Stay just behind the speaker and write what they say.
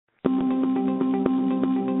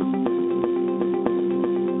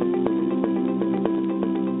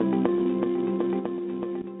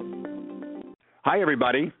Hi,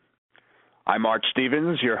 everybody. I'm Art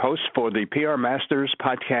Stevens, your host for the PR Masters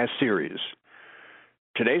podcast series.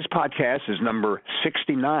 Today's podcast is number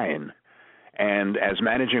 69, and as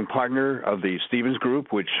managing partner of the Stevens Group,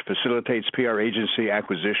 which facilitates PR agency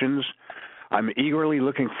acquisitions, I'm eagerly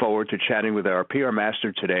looking forward to chatting with our PR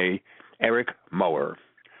master today, Eric Mower.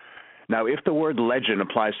 Now, if the word legend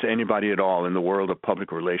applies to anybody at all in the world of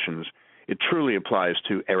public relations, it truly applies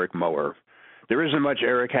to Eric Mower. There isn't much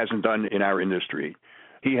Eric hasn't done in our industry.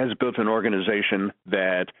 He has built an organization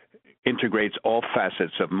that integrates all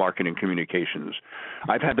facets of marketing communications.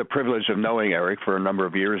 I've had the privilege of knowing Eric for a number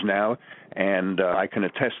of years now, and I can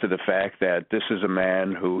attest to the fact that this is a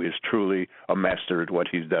man who is truly a master at what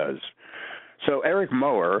he does. So Eric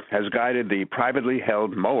Mower has guided the privately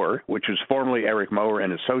held Mower, which was formerly Eric Mower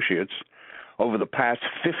and Associates, over the past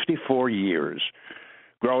 54 years,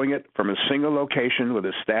 growing it from a single location with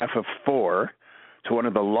a staff of 4 to one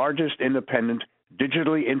of the largest independent,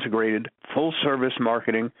 digitally integrated, full-service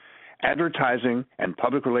marketing, advertising, and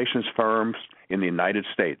public relations firms in the United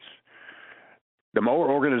States. The Mower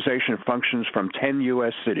organization functions from 10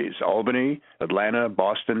 U.S. cities: Albany, Atlanta,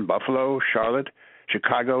 Boston, Buffalo, Charlotte,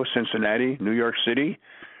 Chicago, Cincinnati, New York City,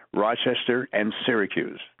 Rochester, and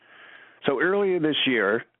Syracuse. So earlier this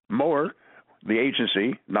year, Mower, the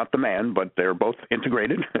agency, not the man, but they're both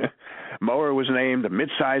integrated, Mower was named the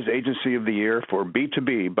Mid-Size Agency of the Year for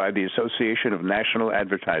B2B by the Association of National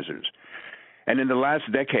Advertisers. And in the last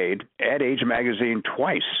decade, Ad Age magazine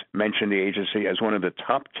twice mentioned the agency as one of the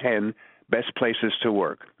top 10 best places to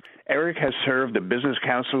work. Eric has served the Business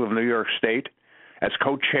Council of New York State as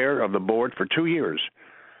co-chair of the board for 2 years,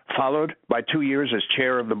 followed by 2 years as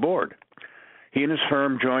chair of the board. He and his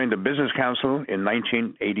firm joined the Business Council in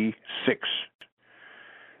 1986.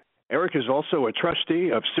 Eric is also a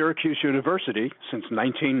trustee of Syracuse University since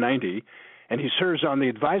 1990, and he serves on the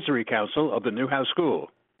advisory council of the Newhouse School.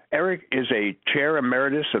 Eric is a chair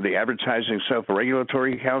emeritus of the Advertising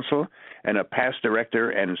Self-Regulatory Council and a past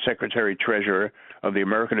director and secretary-treasurer of the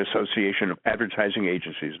American Association of Advertising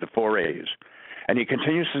Agencies, the 4As. And he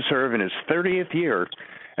continues to serve in his 30th year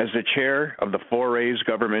as the chair of the 4A's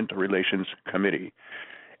Government Relations Committee.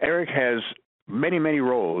 Eric has many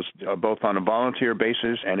roles, both on a volunteer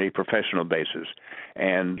basis and a professional basis.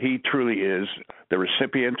 And he truly is the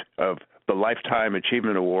recipient of the Lifetime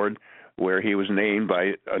Achievement Award, where he was named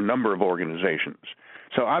by a number of organizations.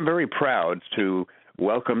 So I'm very proud to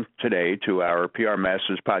welcome today to our PR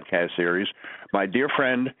Masters podcast series my dear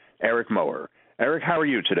friend, Eric Mower. Eric, how are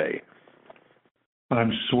you today?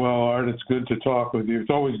 I'm swell, Art. It's good to talk with you. It's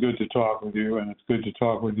always good to talk with you, and it's good to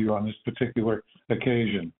talk with you on this particular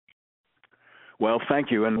occasion. Well, thank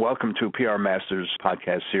you, and welcome to PR Masters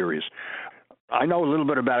podcast series. I know a little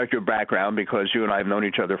bit about your background because you and I have known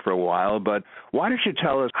each other for a while, but why don't you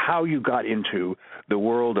tell us how you got into the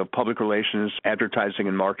world of public relations, advertising,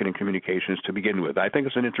 and marketing communications to begin with? I think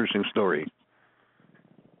it's an interesting story.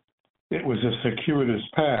 It was a circuitous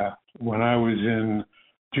path. When I was in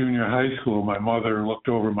junior high school, my mother looked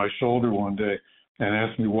over my shoulder one day and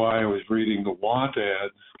asked me why I was reading the want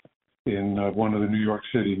ads in one of the New York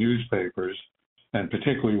City newspapers, and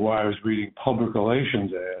particularly why I was reading public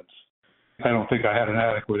relations ads. I don't think I had an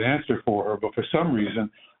adequate answer for her, but for some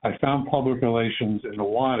reason, I found public relations in the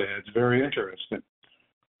want ads very interesting.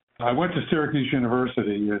 I went to Syracuse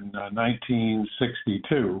University in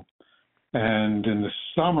 1962, and in the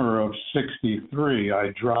summer of 63, I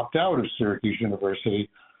dropped out of Syracuse University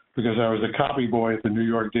because I was a copy boy at the New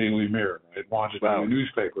York Daily Mirror. I wanted to be a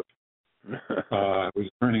newspaper. I was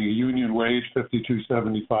earning a union wage,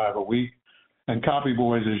 $52.75 a week. And copy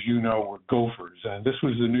boys, as you know, were gophers. And this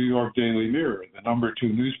was the New York Daily Mirror, the number 2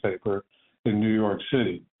 newspaper in New York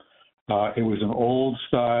City. It was an old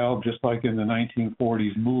style, just like in the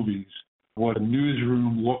 1940s movies, what a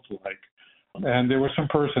newsroom looked like. And there were some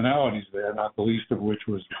personalities there, not the least of which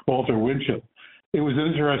was Walter Winchell. It was an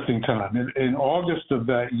interesting time. In August of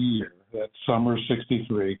that year, that summer of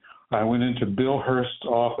 63, I went into Bill Hearst's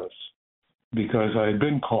office because I had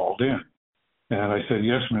been called in. And I said,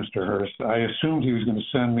 yes, Mr. Hearst. I assumed he was going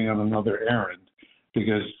to send me on another errand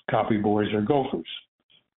because copy boys are gophers.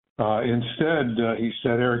 Instead, he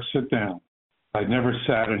said, Eric, sit down. I'd never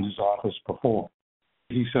sat in his office before.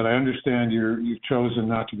 He said, I understand you've chosen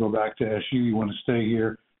not to go back to SU. You want to stay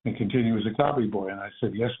here and continue as a copy boy. And I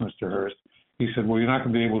said, yes, Mr. Hearst. He said, well, you're not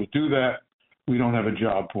going to be able to do that. We don't have a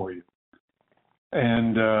job for you.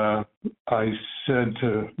 And I said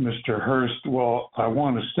to Mr. Hearst, well, I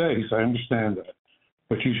want to stay. He said, I understand that,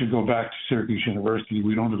 but you should go back to Syracuse University.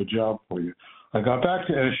 We don't have a job for you. I got back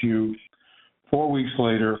to SU. 4 weeks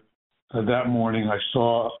later, that morning, I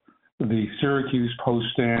saw the Syracuse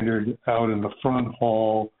Post-Standard out in the front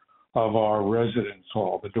hall of our residence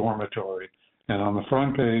hall, the dormitory. And on the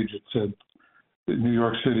front page, it said New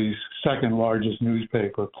York City's second largest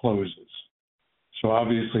newspaper closes. So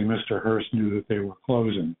obviously Mr. Hearst knew that they were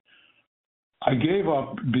closing. I gave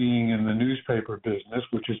up being in the newspaper business,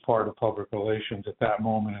 which is part of public relations at that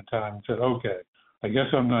moment in time, and said, okay, I guess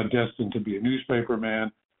I'm not destined to be a newspaper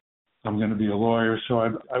man. I'm going to be a lawyer. So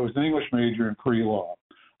I was an English major in pre-law.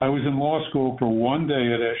 I was in law school for one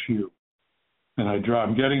day at SU, and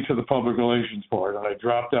I'm getting to the public relations part, and I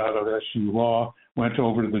dropped out of SU Law, went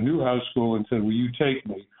over to the Newhouse School and said, will you take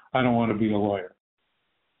me? I don't want to be a lawyer.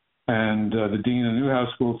 And the dean of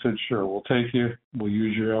Newhouse School said, sure, we'll take you. We'll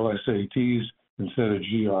use your LSATs instead of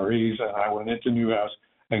GREs. And I went into Newhouse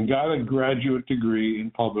and got a graduate degree in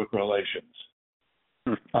public relations.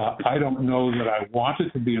 I don't know that I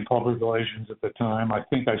wanted to be in public relations at the time. I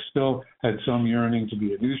think I still had some yearning to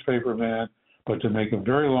be a newspaper man. But to make a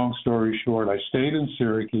very long story short, I stayed in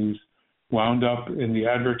Syracuse, wound up in the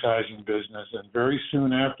advertising business, and very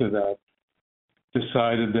soon after that,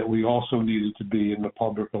 decided that we also needed to be in the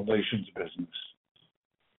public relations business.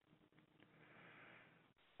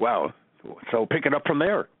 Wow. So pick it up from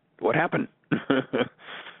there. What happened?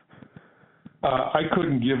 I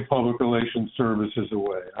couldn't give public relations services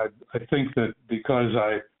away. I think that because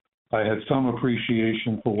I had some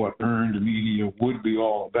appreciation for what earned media would be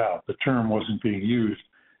all about. The term wasn't being used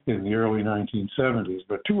in the early 1970s,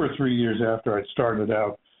 but 2 or 3 years after I started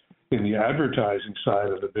out in the advertising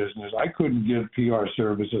side of the business, I couldn't give PR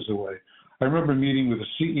services away. I remember meeting with the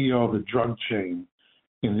CEO of a drug chain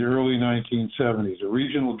in the early 1970s, a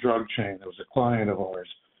regional drug chain that was a client of ours,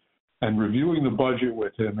 and reviewing the budget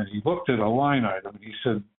with him, and he looked at a line item, and he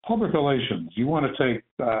said, public relations, you want to take,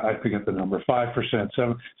 I forget the number, 5%,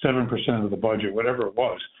 7% of the budget, whatever it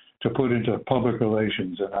was, to put into public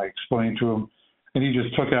relations. And I explained to him, and he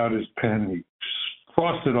just took out his pen and he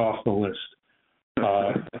crossed it off the list.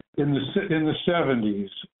 In the 70s,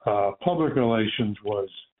 public relations was,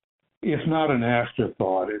 if not an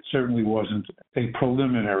afterthought, it certainly wasn't a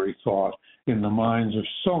preliminary thought in the minds of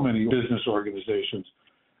so many business organizations,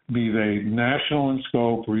 be they national in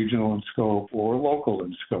scope, regional in scope, or local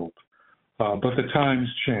in scope. But the times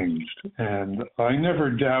changed, and I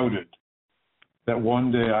never doubted that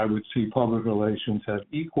one day I would see public relations have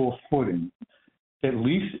equal footing, at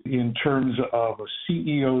least in terms of a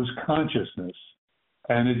CEO's consciousness,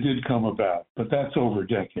 and it did come about, but that's over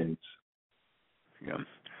decades. Yeah.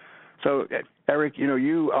 So, Eric,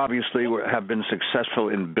 you obviously have been successful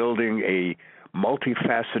in building a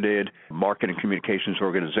multifaceted marketing communications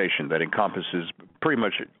organization that encompasses pretty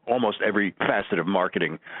much almost every facet of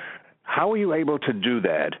marketing. How are you able to do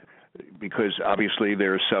that? Because obviously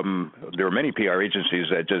there are many PR agencies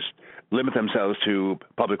that just limit themselves to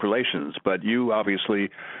public relations, but you obviously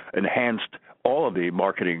enhanced all of the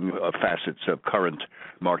marketing facets of current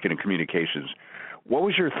marketing communications. What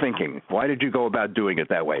was your thinking? Why did you go about doing it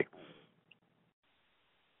that way?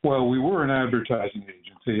 Well, we were an advertising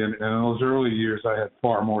agency, and in those early years, I had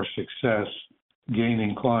far more success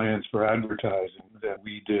gaining clients for advertising than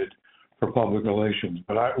we did for public relations.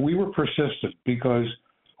 But we were persistent because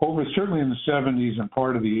certainly in the 70s and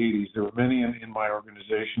part of the 80s, there were many in my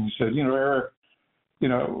organization who said, Eric,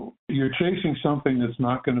 you're chasing something that's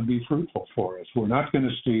not going to be fruitful for us. We're not going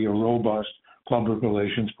to see a robust public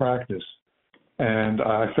relations practice. And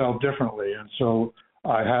I felt differently. And so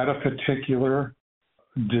I had a particular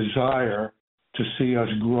desire to see us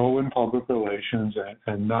grow in public relations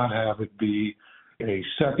and not have it be a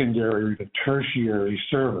secondary to tertiary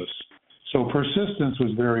service. So persistence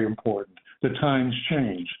was very important. The times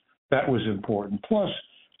changed. That was important. Plus,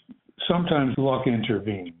 sometimes luck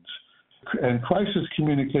intervenes. And crisis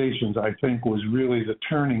communications, I think, was really the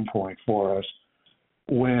turning point for us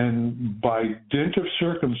when, by dint of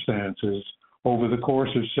circumstances, over the course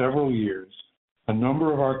of several years, a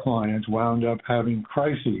number of our clients wound up having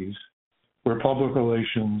crises where public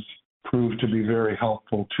relations proved to be very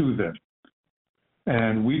helpful to them.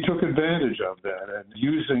 And we took advantage of that, and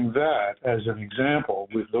using that as an example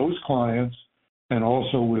with those clients and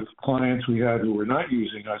also with clients we had who were not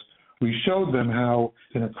using us, we showed them how,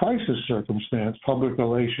 in a crisis circumstance, public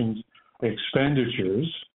relations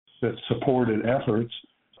expenditures that supported efforts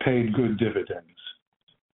paid good dividends.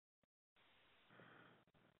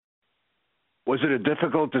 Was it a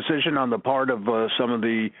difficult decision on the part of some of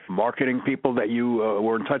the marketing people that you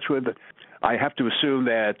were in touch with? I have to assume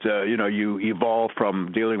that, you evolved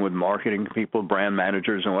from dealing with marketing people, brand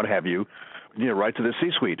managers, and what have you, right to the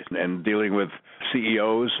C-suite and dealing with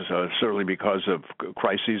CEOs, certainly because of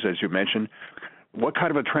crises, as you mentioned. What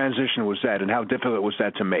kind of a transition was that, and how difficult was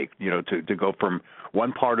that to make, to go from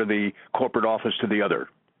one part of the corporate office to the other?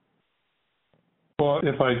 Well,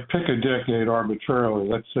 if I pick a decade arbitrarily,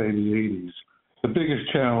 let's say the 80s, the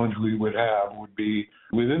biggest challenge we would have would be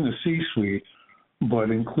within the C-suite,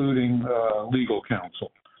 but including legal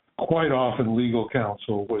counsel. Quite often, legal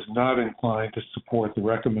counsel was not inclined to support the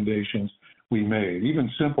recommendations we made,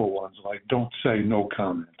 even simple ones like don't say no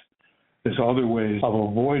comment. There's other ways of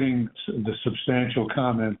avoiding the substantial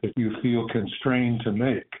comment that you feel constrained to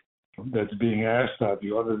make that's being asked of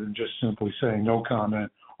you, other than just simply saying no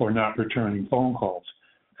comment or not returning phone calls.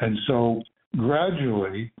 And so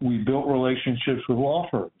gradually, we built relationships with law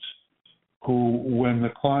firms who, when the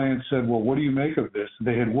client said, well, what do you make of this?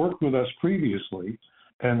 They had worked with us previously,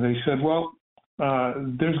 and they said, well,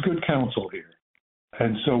 there's good counsel here.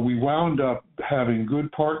 And so we wound up having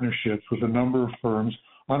good partnerships with a number of firms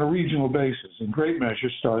on a regional basis, in great measure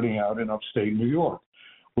starting out in upstate New York,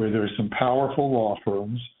 where there's some powerful law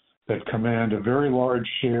firms that command a very large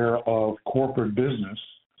share of corporate business.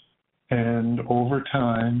 And over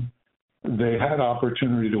time, they had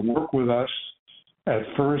opportunity to work with us, at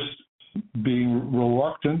first being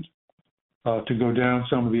reluctant to go down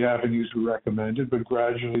some of the avenues we recommended, but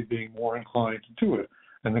gradually being more inclined to do it.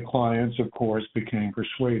 And the clients, of course, became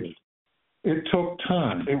persuaded. It took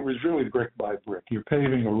time. It was really brick by brick. You're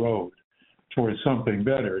paving a road towards something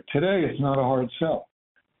better. Today, it's not a hard sell.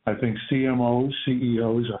 I think CMOs,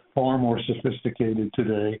 CEOs are far more sophisticated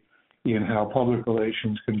today in how public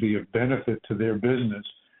relations can be of benefit to their business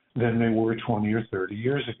than they were 20 or 30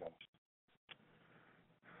 years ago.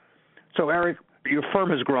 So, Eric, your firm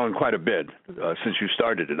has grown quite a bit since you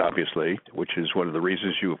started it, obviously, which is one of the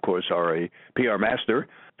reasons you, of course, are a PR master.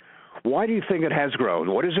 Why do you think it has grown?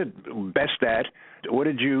 What is it best at? What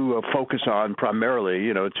did you focus on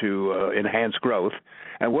primarily, to enhance growth?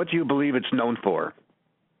 And what do you believe it's known for?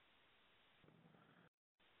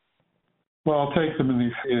 Well, I'll take them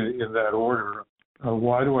in that order.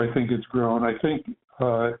 Why do I think it's grown? I think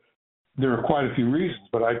there are quite a few reasons,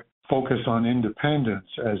 but I focus on independence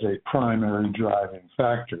as a primary driving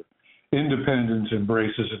factor. Independence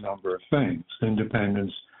embraces a number of things.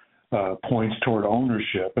 Independence points toward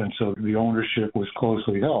ownership, and so the ownership was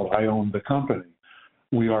closely held. I owned the company.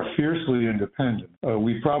 We are fiercely independent.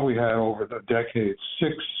 We probably had over the decades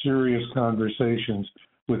 6 serious conversations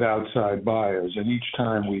with outside buyers, and each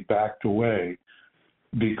time we backed away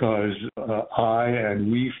because I and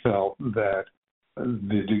we felt that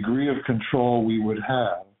the degree of control we would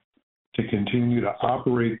have to continue to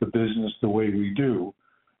operate the business the way we do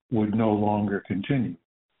would no longer continue.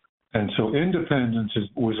 And so independence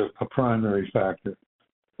was a primary factor.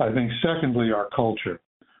 I think secondly, our culture.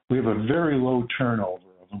 We have a very low turnover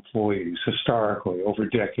of employees historically over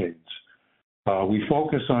decades. We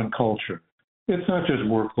focus on culture. It's not just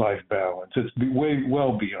work-life balance. It's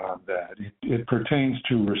well beyond that. It pertains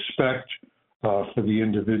to respect for the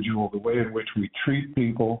individual, the way in which we treat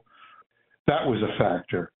people. That was a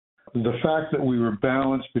factor. The fact that we were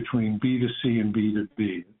balanced between B2C and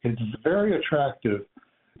B2B. It's very attractive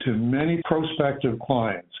to many prospective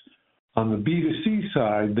clients. On the B2C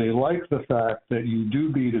side, they like the fact that you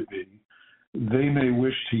do B2B. They may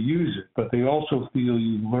wish to use it, but they also feel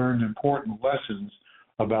you've learned important lessons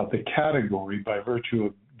about the category by virtue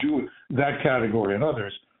of doing that category and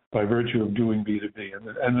others by virtue of doing B2B.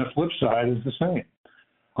 And the flip side is the same.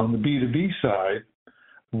 On the B2B side,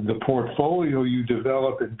 the portfolio you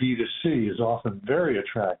develop in B2C is often very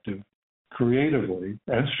attractive creatively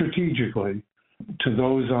and strategically to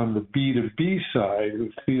those on the B2B side who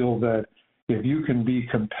feel that if you can be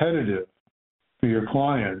competitive for your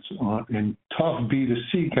clients in tough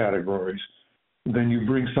B2C categories, then you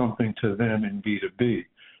bring something to them in B2B.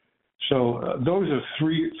 So those are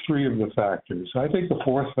three of the factors. I think the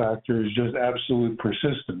fourth factor is just absolute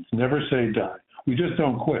persistence. Never say die. We just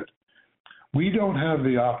don't quit. We don't have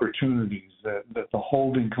the opportunities that the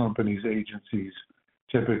holding companies, agencies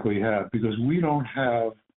typically have because we don't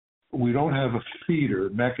have a feeder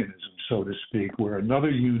mechanism, so to speak, where another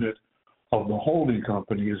unit of the holding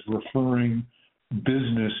company is referring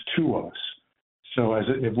business to us. So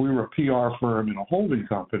if we were a PR firm in a holding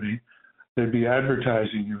company, there'd be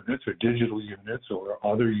advertising units or digital units or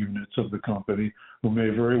other units of the company who may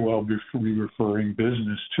very well be referring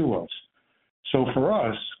business to us. So for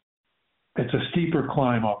us, it's a steeper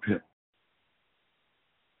climb uphill.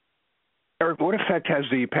 Eric, what effect has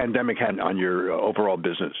the pandemic had on your overall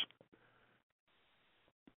business?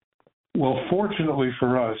 Well, fortunately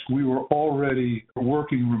for us, we were already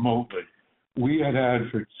working remotely. We had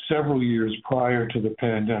for several years prior to the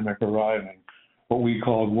pandemic arriving what we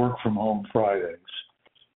called work from home Fridays.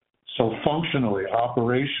 So functionally,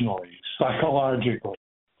 operationally, psychologically,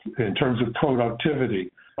 in terms of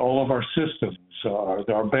productivity, all of our systems,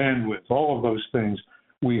 our bandwidth, all of those things,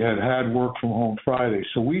 we had work from home Friday.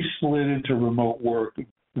 So we slid into remote work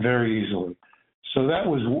very easily. So that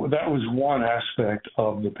was one aspect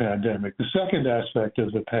of the pandemic. The second aspect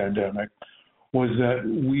of the pandemic was that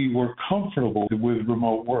we were comfortable with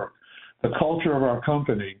remote work. The culture of our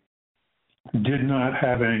company did not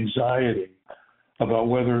have anxiety about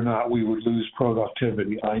whether or not we would lose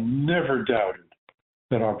productivity. I never doubted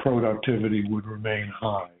that our productivity would remain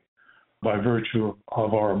high by virtue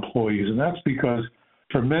of our employees. And that's because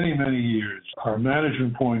for many, many years, our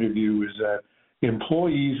management point of view is that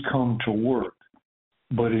employees come to work,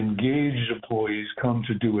 but engaged employees come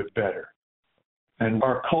to do it better. And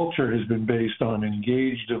our culture has been based on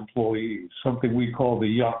engaged employees, something we call the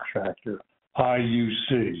YUC factor,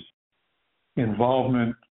 IUC.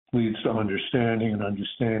 Involvement leads to understanding, and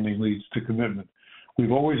understanding leads to commitment.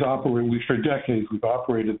 We've always operated, for decades, we've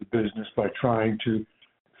operated the business by trying to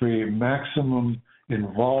create maximum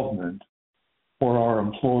involvement for our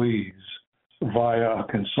employees via a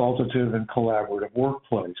consultative and collaborative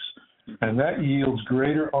workplace. And that yields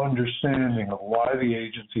greater understanding of why the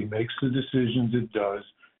agency makes the decisions it does,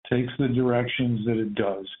 takes the directions that it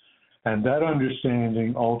does, and that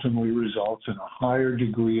understanding ultimately results in a higher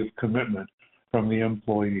degree of commitment from the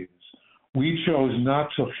employees. We chose not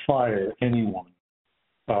to fire anyone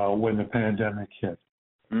when the pandemic hit.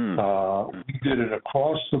 We did an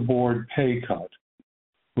across-the-board pay cut,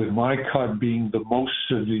 with my cut being the most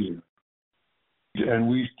severe. And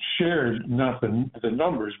we shared not the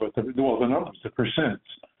numbers, but the numbers, the percents,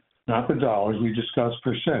 not the dollars. We discussed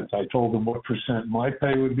percents. I told them what percent my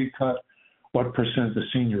pay would be cut, what percent the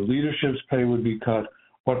senior leadership's pay would be cut,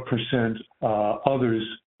 what percent others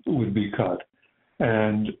would be cut.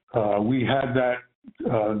 And we had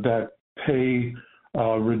that pay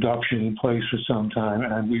reduction in place for some time,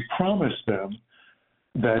 and we promised them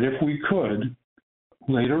that if we could,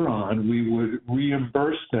 later on, we would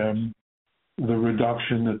reimburse them the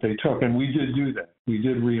reduction that they took. And we did do that. We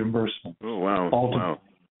did reimburse them. Oh, wow. Ultimately. Wow.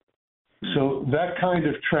 So that kind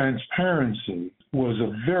of transparency was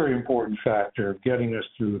a very important factor of getting us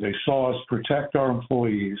through. They saw us protect our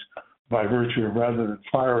employees by virtue of, rather than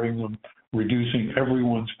firing them, reducing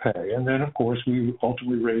everyone's pay. And then, of course, we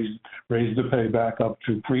ultimately raised the pay back up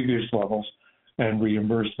to previous levels and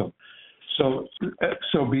reimbursed them. So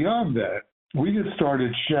beyond that, we had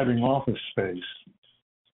started shedding office space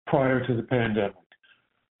prior to the pandemic.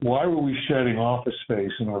 Why were we shedding office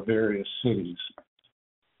space in our various cities?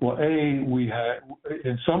 Well, we had,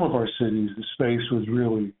 in some of our cities, the space was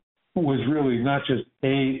really not just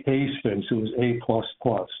A space, it was A++.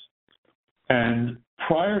 And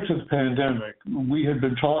prior to the pandemic, we had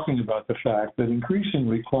been talking about the fact that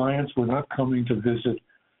increasingly clients were not coming to visit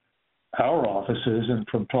our offices, and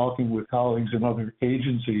from talking with colleagues in other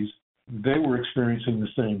agencies, they were experiencing the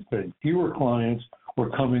same thing. Fewer clients were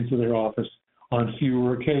coming to their office on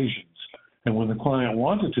fewer occasions. And when the client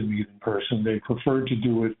wanted to meet in person, they preferred to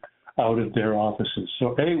do it out at their offices.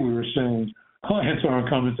 So we were saying, clients aren't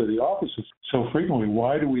coming to the offices so frequently.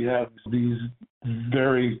 Why do we have these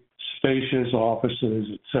very spacious offices,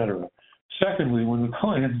 et cetera? Secondly, when the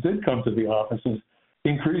clients did come to the offices,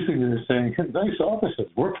 increasingly they're saying, nice offices,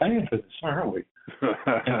 we're paying for this, aren't we?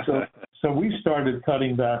 And so we started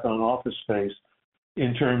cutting back on office space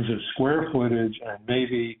in terms of square footage, and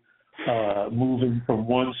maybe moving from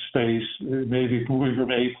one space, maybe moving from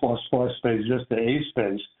A++ space just to A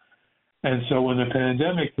space. And so when the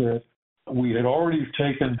pandemic hit, we had already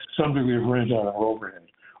taken some degree of wrench out of our overhead,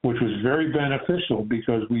 which was very beneficial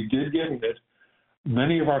because we did get hit.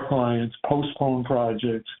 Many of our clients postponed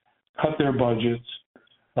projects, cut their budgets,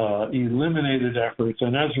 eliminated efforts,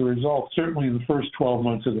 and as a result, certainly in the first 12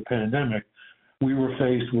 months of the pandemic, we were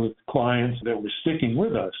faced with clients that were sticking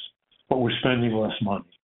with us, but were spending less money.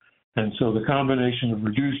 And so the combination of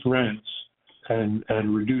reduced rents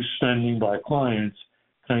and reduced spending by clients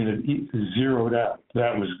kind of zeroed out.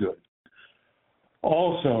 That was good.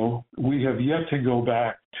 Also, we have yet to go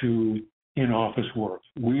back to in-office work.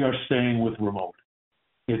 We are staying with remote.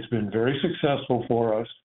 It's been very successful for us.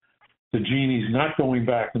 The genie's not going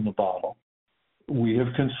back in the bottle. We have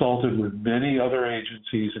consulted with many other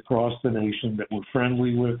agencies across the nation that we're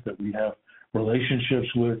friendly with, that we have relationships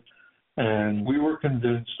with, and we were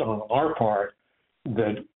convinced on our part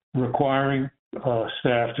that requiring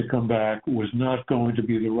staff to come back was not going to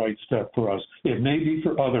be the right step for us. It may be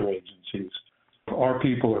for other agencies. Our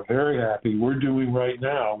people are very happy. We're doing right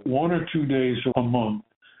now 1 or 2 days a month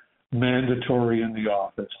mandatory in the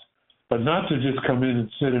office, but not to just come in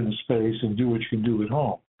and sit in a space and do what you can do at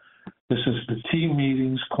home. This is the team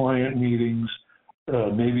meetings, client meetings,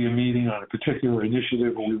 maybe a meeting on a particular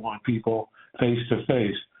initiative where we want people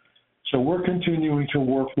face-to-face. So we're continuing to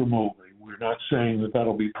work remotely. We're not saying that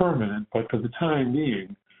that'll be permanent, but for the time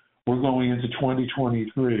being, we're going into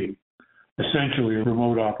 2023, essentially a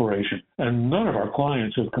remote operation. And none of our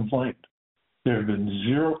clients have complained. There have been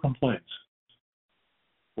zero complaints.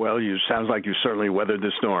 Well, sounds like you certainly weathered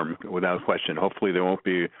the storm without question. Hopefully there won't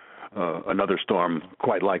be another storm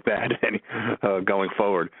quite like that going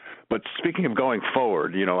forward. But speaking of going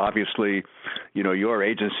forward, obviously, your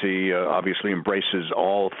agency obviously embraces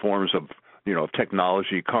all forms of,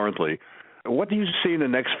 technology currently. What do you see in the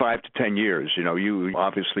next 5 to 10 years? You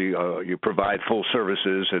obviously you provide full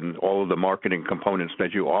services and all of the marketing components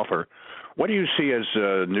that you offer. What do you see as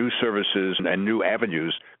new services and new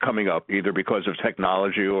avenues coming up, either because of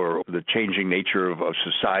technology or the changing nature of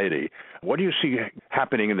society? What do you see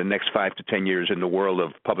happening in the next 5 to 10 years in the world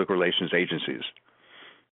of public relations agencies?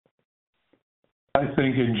 I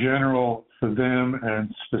think in general for them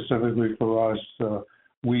and specifically for us,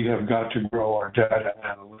 we have got to grow our data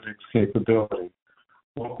analytics capability.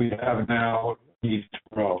 What we have now needs to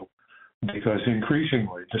grow because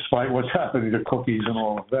increasingly, despite what's happening to cookies and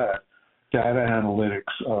all of that, data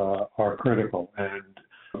analytics are critical, and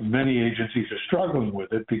many agencies are struggling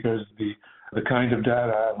with it because the kind of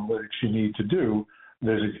data analytics you need to do,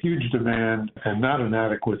 there's a huge demand and not an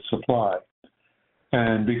adequate supply.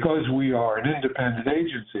 And because we are an independent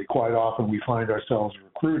agency, quite often we find ourselves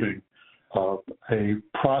recruiting a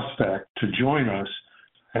prospect to join us,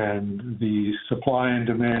 and the supply and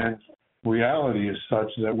demand reality is such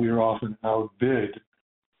that we are often outbid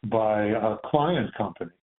by a client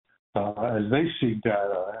company as they seek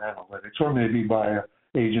data analytics, or maybe by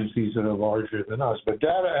agencies that are larger than us. But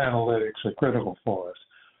data analytics are critical for us.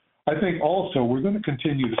 I think also we're going to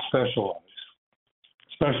continue to specialize.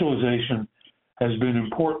 Specialization has been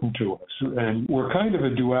important to us, and we're kind of a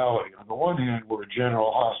duality. On the one hand, we're a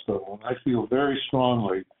general hospital, and I feel very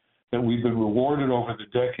strongly that we've been rewarded over the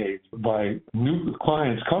decades by new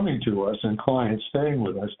clients coming to us and clients staying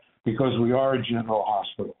with us because we are a general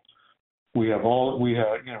hospital. We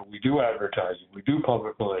do advertising, we do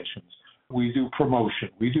public relations, we do promotion,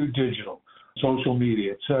 we do digital, social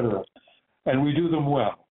media, etc., and we do them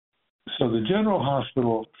well. So the general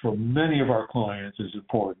hospital for many of our clients is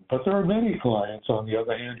important, but there are many clients, on the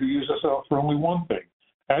other hand, who use us for only one thing,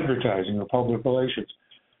 advertising or public relations.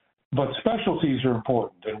 But specialties are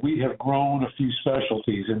important, and we have grown a few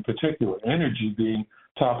specialties, in particular, energy being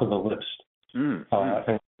top of the list.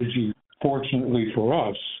 Energy, fortunately for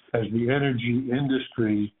us, as the energy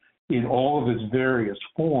industry in all of its various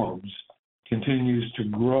forms continues to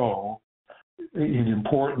grow in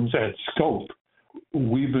importance and scope,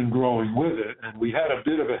 we've been growing with it, and we had a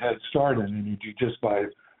bit of a head start in energy just by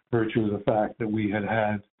virtue of the fact that we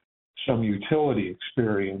had some utility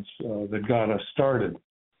experience that got us started.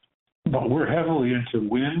 But we're heavily into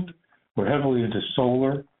wind, we're heavily into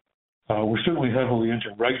solar, we're certainly heavily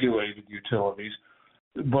into regulated utilities,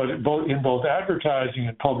 but in both advertising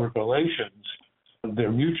and public relations,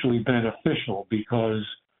 they're mutually beneficial because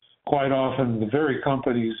quite often the very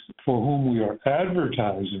companies for whom we are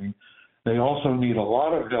advertising, they also need a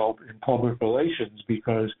lot of help in public relations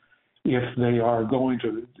because if they are going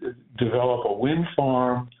to develop a wind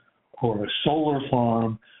farm or a solar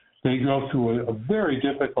farm, they go through a very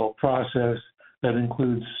difficult process that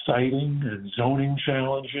includes siting and zoning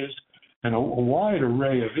challenges and a wide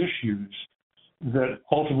array of issues that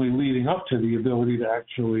ultimately leading up to the ability to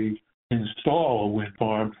actually install a wind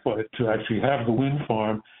farm, to actually have the wind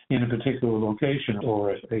farm in a particular location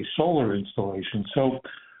or a solar installation. So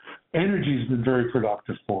energy has been very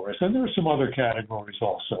productive for us. And there are some other categories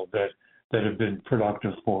also that have been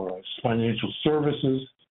productive for us. Financial services,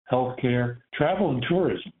 healthcare, travel and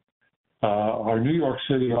tourism. Our New York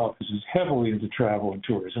City office is heavily into travel and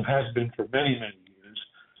tourism, has been for many, many years.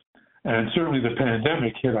 And certainly the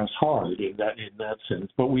pandemic hit us hard in that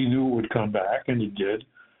sense, but we knew it would come back, and it did.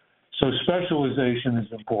 So specialization is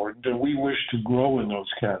important, and we wish to grow in those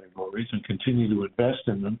categories and continue to invest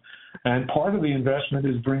in them. And part of the investment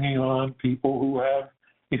is bringing on people who have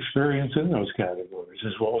experience in those categories,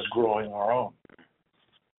 as well as growing our own.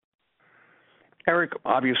 Eric,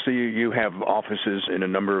 obviously you have offices in a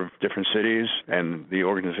number of different cities, and the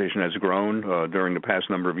organization has grown during the past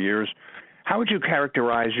number of years. How would you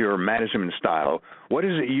characterize your management style? What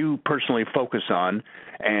is it you personally focus on,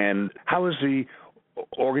 and how is the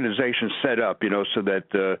organization set up, so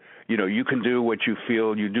that, you can do what you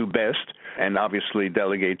feel you do best and obviously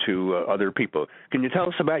delegate to other people? Can you tell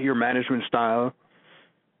us about your management style?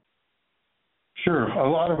 Sure. A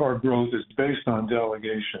lot of our growth is based on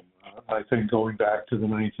delegation. I think going back to the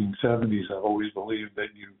 1970s, I've always believed that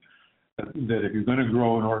if you're going to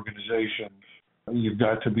grow an organization, you've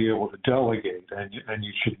got to be able to delegate, and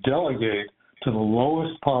you should delegate to the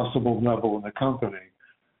lowest possible level in the company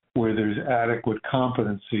where there's adequate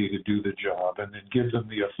competency to do the job, and then give them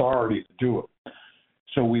the authority to do it.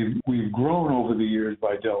 So we've grown over the years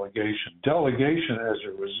by delegation. Delegation, as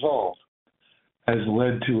a result, has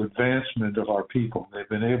led to advancement of our people. They've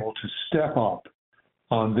been able to step up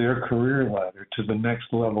on their career ladder to the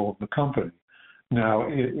next level of the company. Now,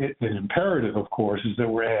 an imperative, of course, is that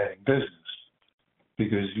we're adding business,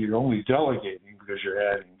 because you're only delegating because you're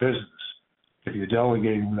adding business. If you're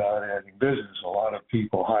delegating without adding business, a lot of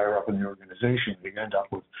people higher up in the organization, they end up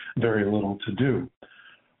with very little to do.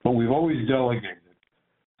 But we've always delegated.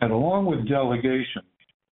 And along with delegation,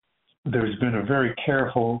 there's been a very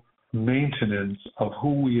careful maintenance of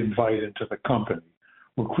who we invite into the company.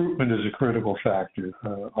 Recruitment is a critical factor.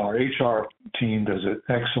 Our HR team does an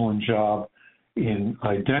excellent job in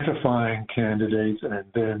identifying candidates and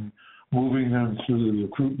then moving them through the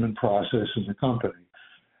recruitment process in the company.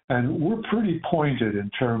 And we're pretty pointed in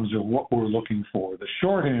terms of what we're looking for. The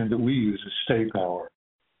shorthand that we use is STAY Power,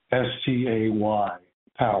 S-T-A-Y,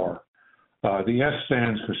 power. The S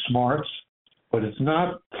stands for smarts, but it's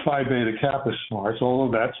not Phi Beta Kappa smarts,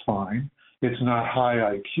 although that's fine. It's not high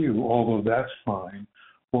IQ, although that's fine.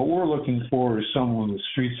 What we're looking for is someone with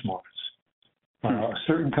street smarts, a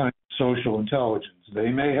certain kind of social intelligence. They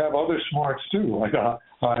may have other smarts too, like a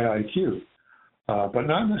high IQ, but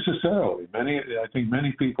not necessarily. I think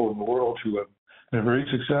many people in the world who have been very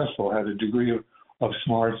successful had a degree of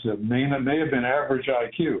smarts that may have been average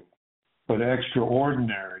IQ, but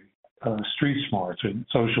extraordinary street smarts and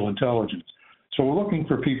social intelligence. So we're looking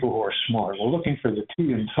for people who are smart. We're looking for the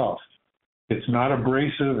T in tough. It's not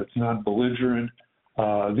abrasive. It's not belligerent.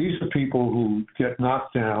 These are people who get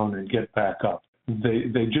knocked down and get back up.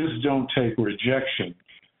 They just don't take rejection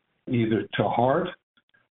either to heart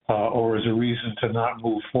or as a reason to not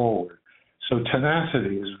move forward. So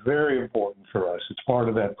tenacity is very important for us. It's part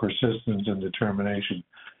of that persistence and determination.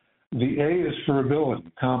 The A is for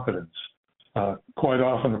ability, competence. Quite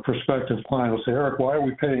often a prospective client will say, Eric, why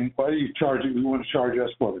do you charge it? We want to charge us,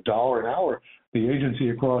 what, $1 an hour? The agency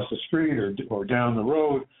across the street or down the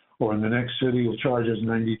road or in the next city will charge us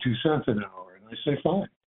 92 cents an hour. And I say, fine.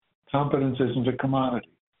 Competence isn't a commodity.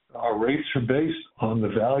 Our rates are based on the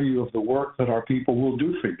value of the work that our people will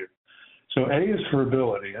do for you. So A is for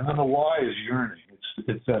ability, and then the Y is yearning.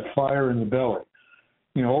 It's that fire in the belly.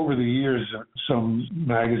 You know, over the years, some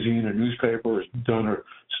magazine or newspaper has done a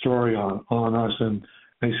story on us, and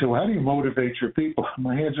they say, well, how do you motivate your people?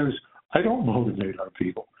 My answer is, I don't motivate our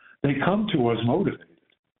people. They come to us motivated.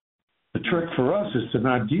 The trick for us is to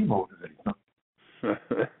not demotivate them.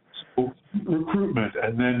 So recruitment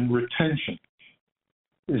and then retention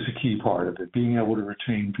is a key part of it, being able to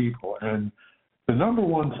retain people. And the number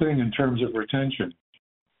one thing in terms of retention,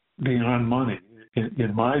 beyond money,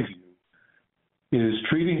 in my view, is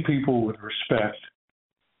treating people with respect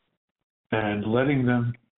and letting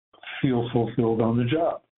them feel fulfilled on the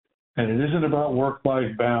job. And it isn't about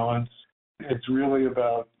work-life balance. It's really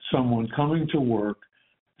about someone coming to work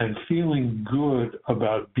and feeling good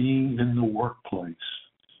about being in the workplace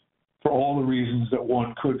for all the reasons that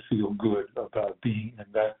one could feel good about being in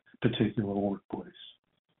that particular workplace.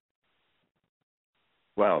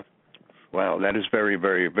 Well, that is very,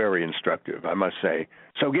 very, very instructive, I must say.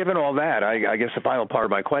 So given all that, I guess the final part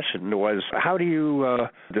of my question was, how do you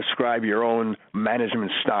describe your own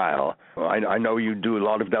management style? I know you do a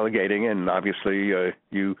lot of delegating, and obviously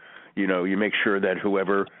you make sure that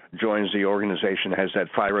whoever joins the organization has that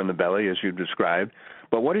fire in the belly, as you described.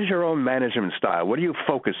 But what is your own management style? What do you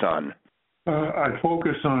focus on? I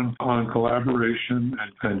focus on collaboration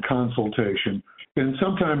and consultation. And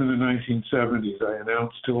sometime in the 1970s, I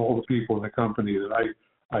announced to all the people in the company that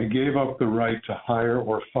I gave up the right to hire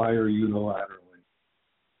or fire unilaterally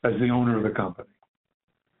as the owner of the company.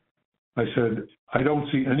 I said, I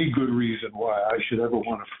don't see any good reason why I should ever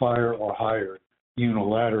want to fire or hire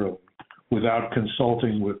unilaterally without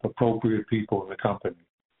consulting with appropriate people in the company,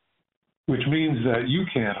 which means that you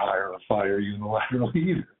can't hire or fire unilaterally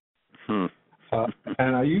either.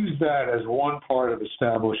 And I use that as one part of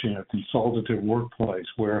establishing a consultative workplace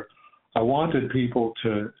where I wanted people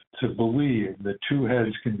to believe that two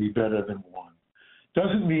heads can be better than one.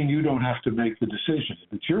 Doesn't mean you don't have to make the decision.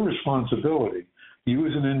 It's your responsibility. You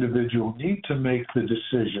as an individual need to make the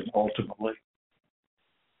decision ultimately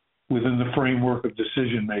within the framework of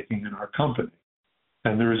decision making in our company.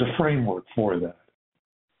 And there is a framework for that.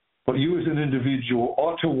 But you as an individual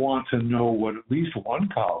ought to want to know what at least one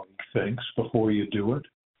colleague thinks before you do it.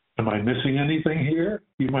 Am I missing anything here?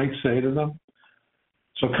 You might say to them.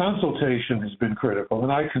 So consultation has been critical,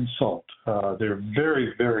 and I consult. There are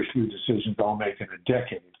very, very few decisions I'll make in a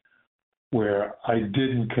decade where I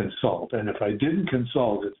didn't consult. And if I didn't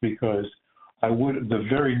consult, it's because the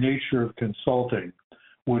very nature of consulting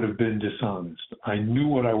would have been dishonest. I knew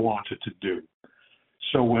what I wanted to do.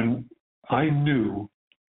 So when I knew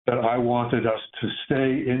that I wanted us to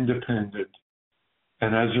stay independent,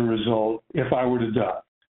 and as a result, if I were to die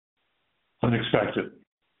unexpectedly,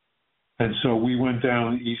 and so we went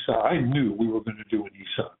down the ESOP. I knew we were going to do an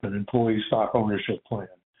ESOP, an employee stock ownership plan,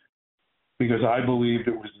 because I believed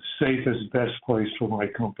it was the safest, best place for my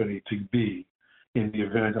company to be in the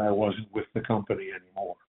event I wasn't with the company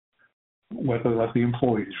anymore. Let the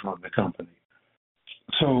employees run the company.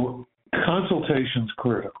 So consultation's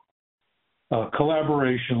critical.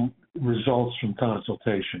 Collaboration results from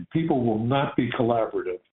consultation. People will not be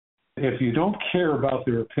collaborative if you don't care about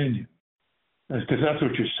their opinion, because that's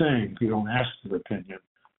what you're saying. If you don't ask their opinion,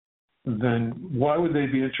 then why would they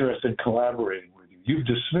be interested in collaborating with you? You've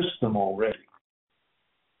dismissed them already.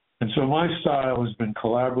 And so my style has been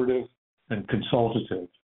collaborative and consultative.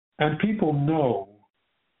 And people know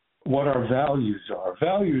what our values are.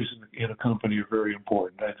 Values in a company are very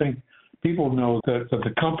important. I think people know that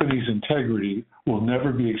the company's integrity will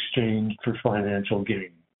never be exchanged for financial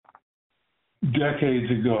gain.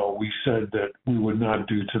 Decades ago, we said that we would not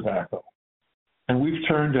do tobacco. And we've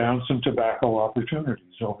turned down some tobacco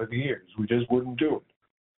opportunities over the years. We just wouldn't do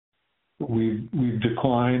it. We've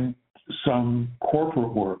declined some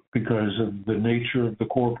corporate work because of the nature of the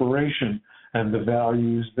corporation and the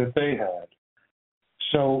values that they had.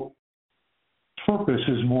 So purpose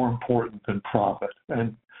is more important than profit.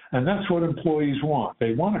 And that's what employees want.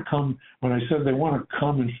 They want to come, when I said they want to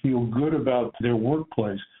come and feel good about their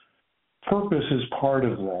workplace, purpose is part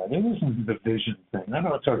of that. It isn't the vision thing. I'm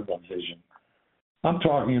not talking about vision. I'm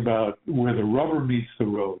talking about where the rubber meets the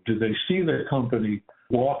road. Do they see the company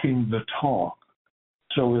walking the talk?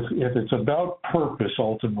 So if it's about purpose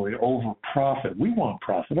ultimately over profit, we want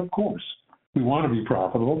profit, of course. We want to be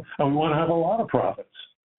profitable, and we want to have a lot of profits.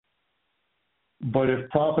 But if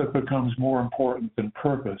profit becomes more important than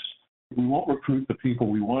purpose, we won't recruit the people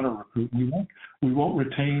we want to recruit. We won't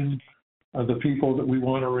retain the people that we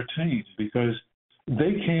want to retain because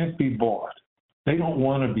they can't be bought. They don't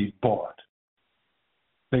want to be bought.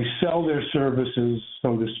 They sell their services,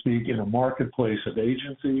 so to speak, in a marketplace of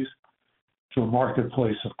agencies to a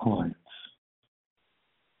marketplace of clients.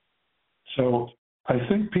 So I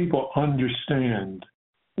think people understand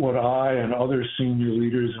what I and other senior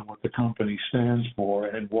leaders and what the company stands for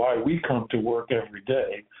and why we come to work every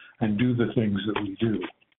day and do the things that we do.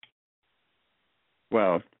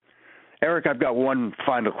 Well, Eric, I've got one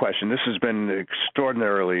final question. This has been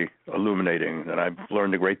extraordinarily illuminating, and I've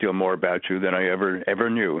learned a great deal more about you than I ever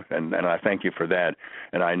knew, and I thank you for that,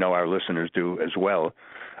 and I know our listeners do as well.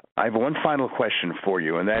 I have one final question for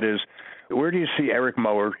you, and that is, where do you see Eric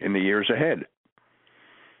Mower in the years ahead?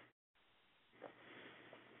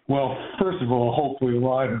 Well, first of all, hopefully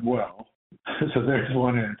alive and well. So there's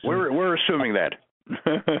one answer. We're assuming that.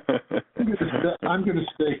 I'm going to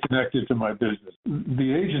stay connected to my business.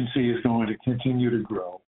 The agency is going to continue to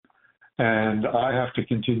grow, and I have to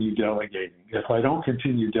continue delegating. If I don't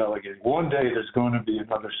continue delegating, one day there's going to be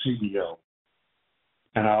another CEO,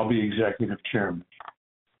 and I'll be executive chairman.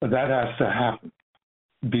 But that has to happen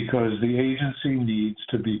because the agency needs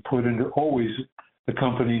to be put into, always the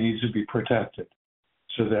company needs to be protected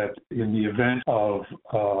so that in the event of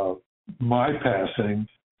my passing,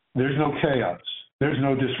 there's no chaos. There's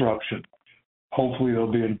no disruption. Hopefully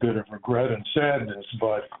there'll be a bit of regret and sadness,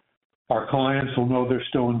 but our clients will know they're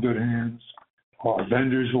still in good hands. Our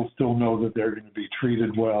vendors will still know that they're going to be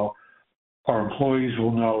treated well. Our employees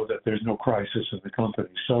will know that there's no crisis in the company.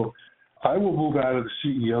 So I will move out of the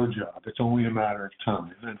CEO job. It's only a matter of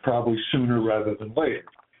time, and probably sooner rather than later.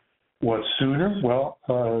 What's sooner? Well,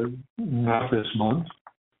 not this month,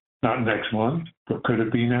 not next month, but could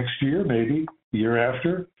it be next year? Maybe year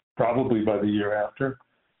after, probably by the year after.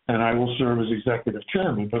 And I will serve as executive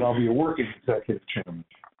chairman, but I'll be a working executive chairman.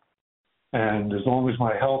 And as long as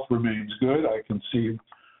my health remains good, I can see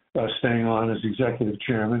staying on as executive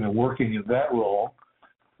chairman and working in that role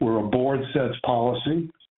where a board sets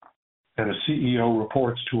policy and a CEO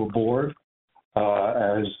reports to a board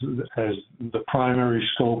as the primary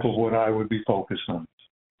scope of what I would be focused on.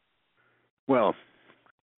 Well,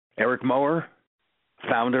 Eric Mower,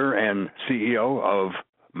 founder and CEO of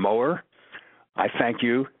Mower, I thank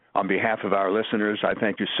you On behalf of our listeners, I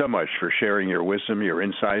thank you so much for sharing your wisdom, your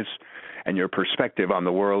insights, and your perspective on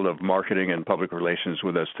the world of marketing and public relations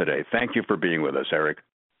with us today. Thank you for being with us, Eric.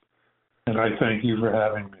 And I thank you for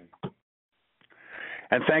having me.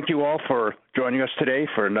 And thank you all for joining us today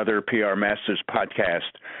for another PR Masters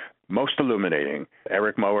podcast. Most illuminating.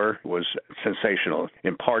 Eric Mower was sensational,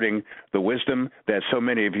 imparting the wisdom that so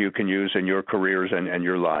many of you can use in your careers and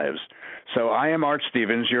your lives. So I am Art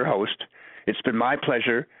Stevens, your host. It's been my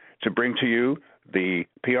pleasure to bring to you the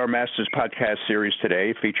PR Masters podcast series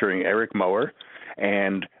today featuring Eric Mower,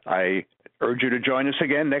 and I urge you to join us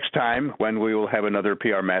again next time when we will have another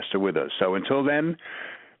PR Master with us. So until then,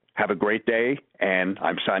 have a great day, and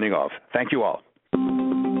I'm signing off. Thank you all.